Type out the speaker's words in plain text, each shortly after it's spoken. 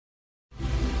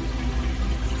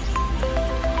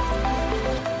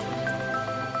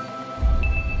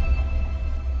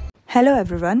Hello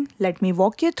everyone, let me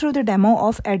walk you through the demo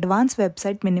of Advanced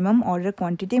Website Minimum Order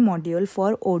Quantity module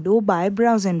for Odoo by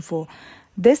BrowseInfo.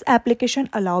 This application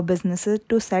allows businesses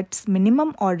to set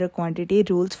minimum order quantity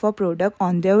rules for product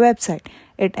on their website.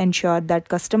 It ensures that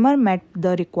customers met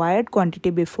the required quantity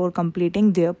before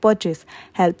completing their purchase,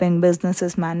 helping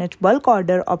businesses manage bulk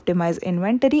order, optimize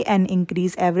inventory, and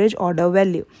increase average order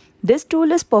value. This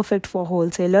tool is perfect for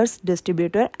wholesalers,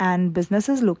 distributors, and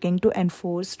businesses looking to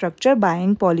enforce structured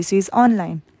buying policies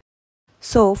online.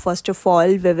 So first of all,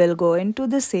 we will go into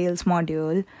the sales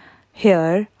module.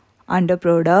 Here, under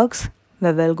products,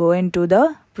 we will go into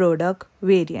the product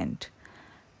variant.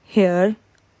 Here,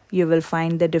 you will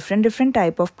find the different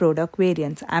type of product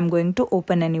variants. I'm going to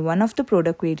open any one of the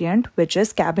product variant, which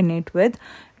is cabinet with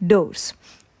doors.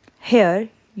 Here,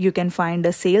 you can find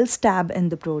a sales tab in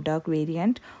the product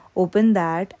variant. Open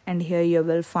that, and here you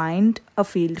will find a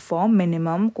field for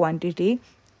minimum quantity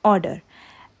order.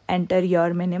 Enter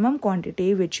your minimum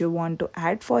quantity which you want to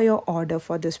add for your order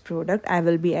for this product. I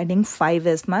will be adding 5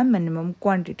 as my minimum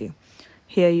quantity.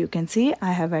 Here you can see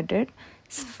I have added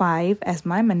 5 as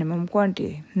my minimum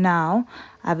quantity. Now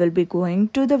I will be going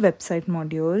to the website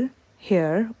module.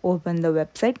 Here, open the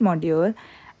website module,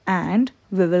 and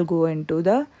we will go into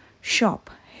the shop.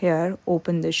 Here,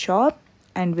 open the shop,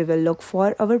 and we will look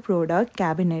for our product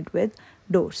cabinet with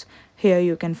doors. Here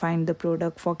you can find the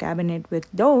product for cabinet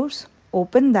with doors.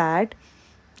 Open that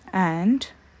and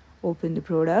open the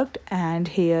product, and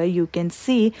here you can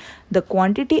see the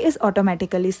quantity is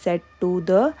automatically set to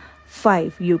the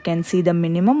 5. You can see the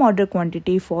minimum order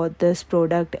quantity for this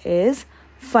product is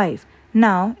 5.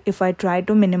 Now if I try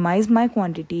to minimize my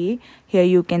quantity, here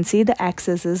you can see the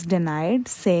access is denied,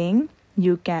 saying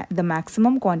the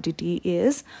maximum quantity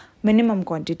is minimum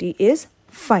quantity is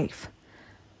 5.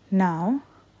 Now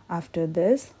after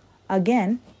this,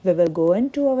 again we will go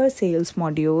into our sales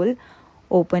module.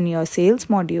 Open your sales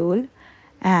module,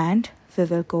 and we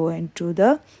will go into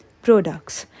the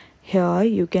products. Here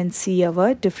you can see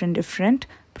our different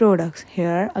products.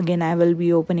 Here again I will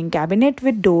be opening cabinet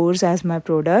with doors as my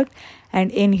product, and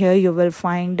in here you will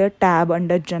find a tab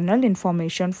under general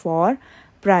information for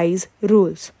price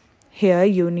rules. Here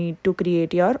you need to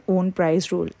create your own price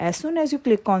rule. As soon as you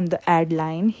click on the add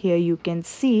line, here you can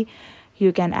see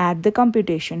you can add the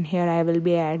computation. Here I will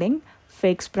be adding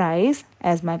fixed price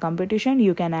as my computation.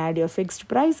 You can add your fixed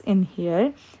price in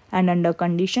here, and under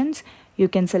conditions you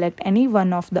can select any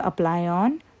one of the apply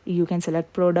on. You can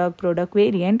select product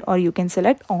variant, or you can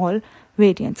select all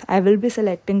variants. I will be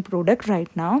selecting product right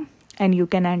now, and you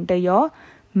can enter your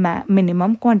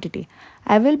minimum quantity.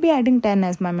 I will be adding 10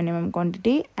 as my minimum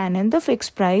quantity, and in the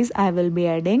fixed price I will be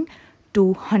adding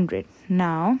 200.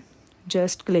 Now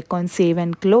just click on save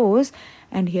and close,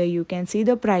 and here you can see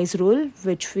the price rule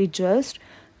which we just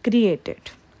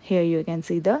created. Here you can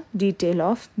see the detail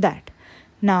of that.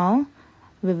 Now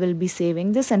we will be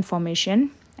saving this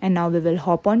information, and now we will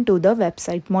hop on to the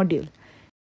website module.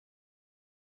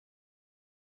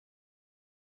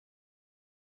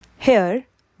 Here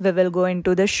we will go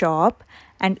into the shop,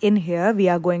 and in here we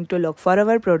are going to look for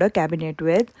our product cabinet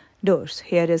with doors.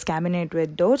 Here is cabinet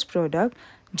with doors product.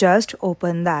 Just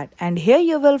open that, and here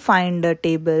you will find a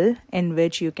table in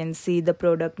which you can see the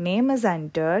product name is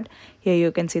entered. Here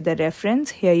you can see the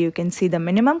reference. Here you can see the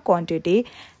minimum quantity,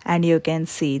 and you can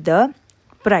see the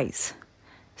price.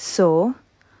 So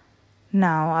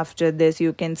now after this,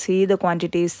 you can see the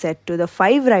quantity is set to the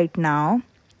 5 right now,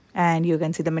 and you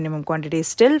can see the minimum quantity is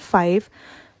still 5.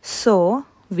 So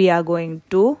we are going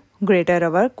to greater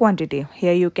our quantity.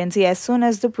 Here you can see as soon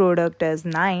as the product is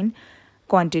 9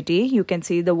 quantity, you can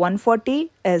see the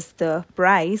 140 is the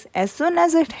price. As soon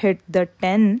as it hit the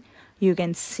 10, you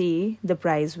can see the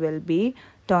price will be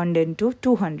turned into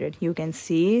 200. You can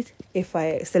see if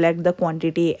I select the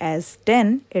quantity as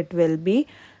 10, it will be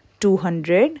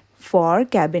 200 for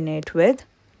cabinet with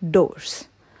doors.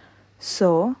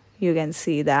 So you can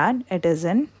see that it is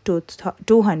in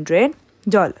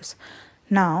 $200.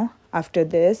 Now after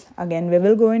this, again we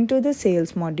will go into the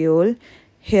sales module.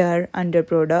 Here under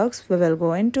products, we will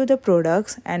go into the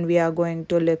products, and we are going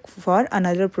to look for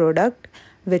another product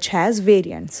which has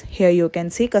variants. Here you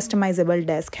can see customizable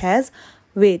desk has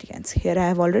variants. Here I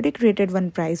have already created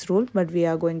one price rule, but we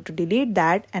are going to delete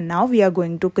that, and now we are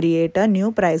going to create a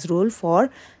new price rule for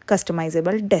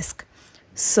customizable desk.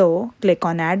 So click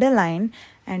on add a line,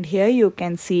 and here you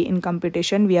can see in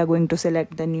computation we are going to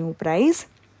select the new price,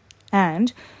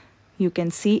 and you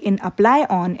can see in apply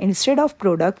on, instead of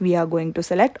product we are going to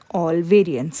select all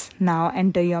variants. Now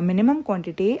enter your minimum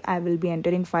quantity. I will be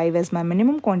entering 5 as my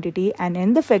minimum quantity, and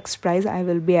in the fixed price I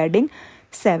will be adding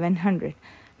 700.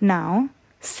 Now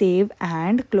save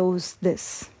and close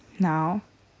this. Now,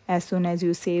 as soon as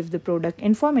you save the product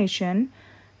information,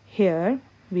 here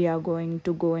we are going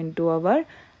to go into our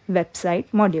website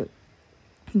module.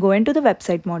 Go into the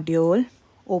website module,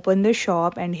 open the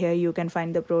shop, and here you can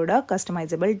find the product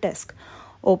customizable desk.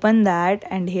 Open that,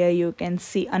 and here you can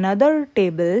see another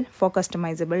table for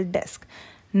customizable desk.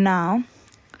 Now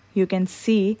you can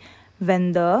see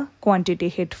when the quantity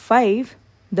hit 5,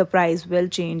 the price will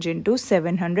change into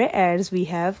 700 as we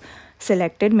have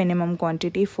selected minimum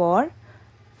quantity for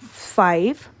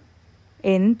 5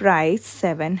 in price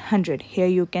 700. Here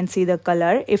you can see the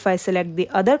color. If I select the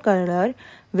other color,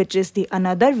 which is the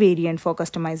another variant for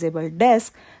customizable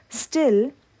desk,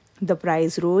 still the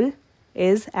price rule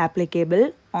is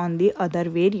applicable on the other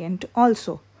variant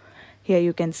also. Here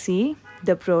you can see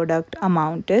the product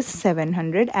amount is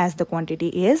 700 as the quantity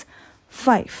is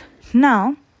 5.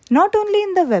 Now, not only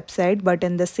in the website but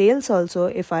in the sales also,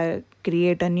 if I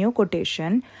create a new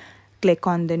quotation, click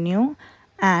on the new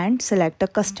and select a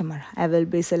customer. I will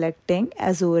be selecting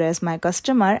Azure as my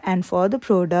customer, and for the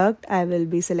product I will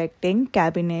be selecting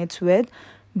cabinets with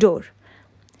door.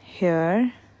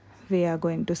 Here we are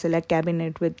going to select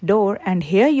cabinet with door, and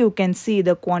here you can see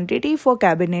the quantity for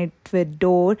cabinet with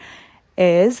door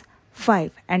is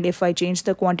 5, and if I change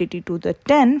the quantity to the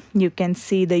 10, you can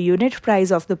see the unit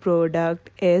price of the product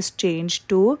is changed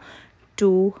to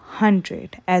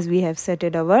 200 as we have set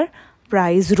it our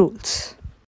price rules.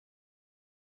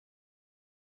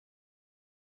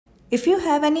 If you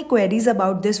have any queries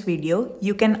about this video,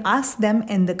 you can ask them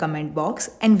in the comment box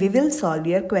and we will solve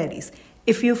your queries.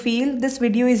 If you feel this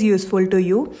video is useful to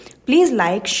you, please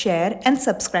like, share and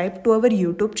subscribe to our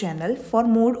YouTube channel for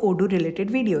more Odoo related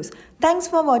videos. Thanks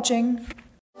for watching.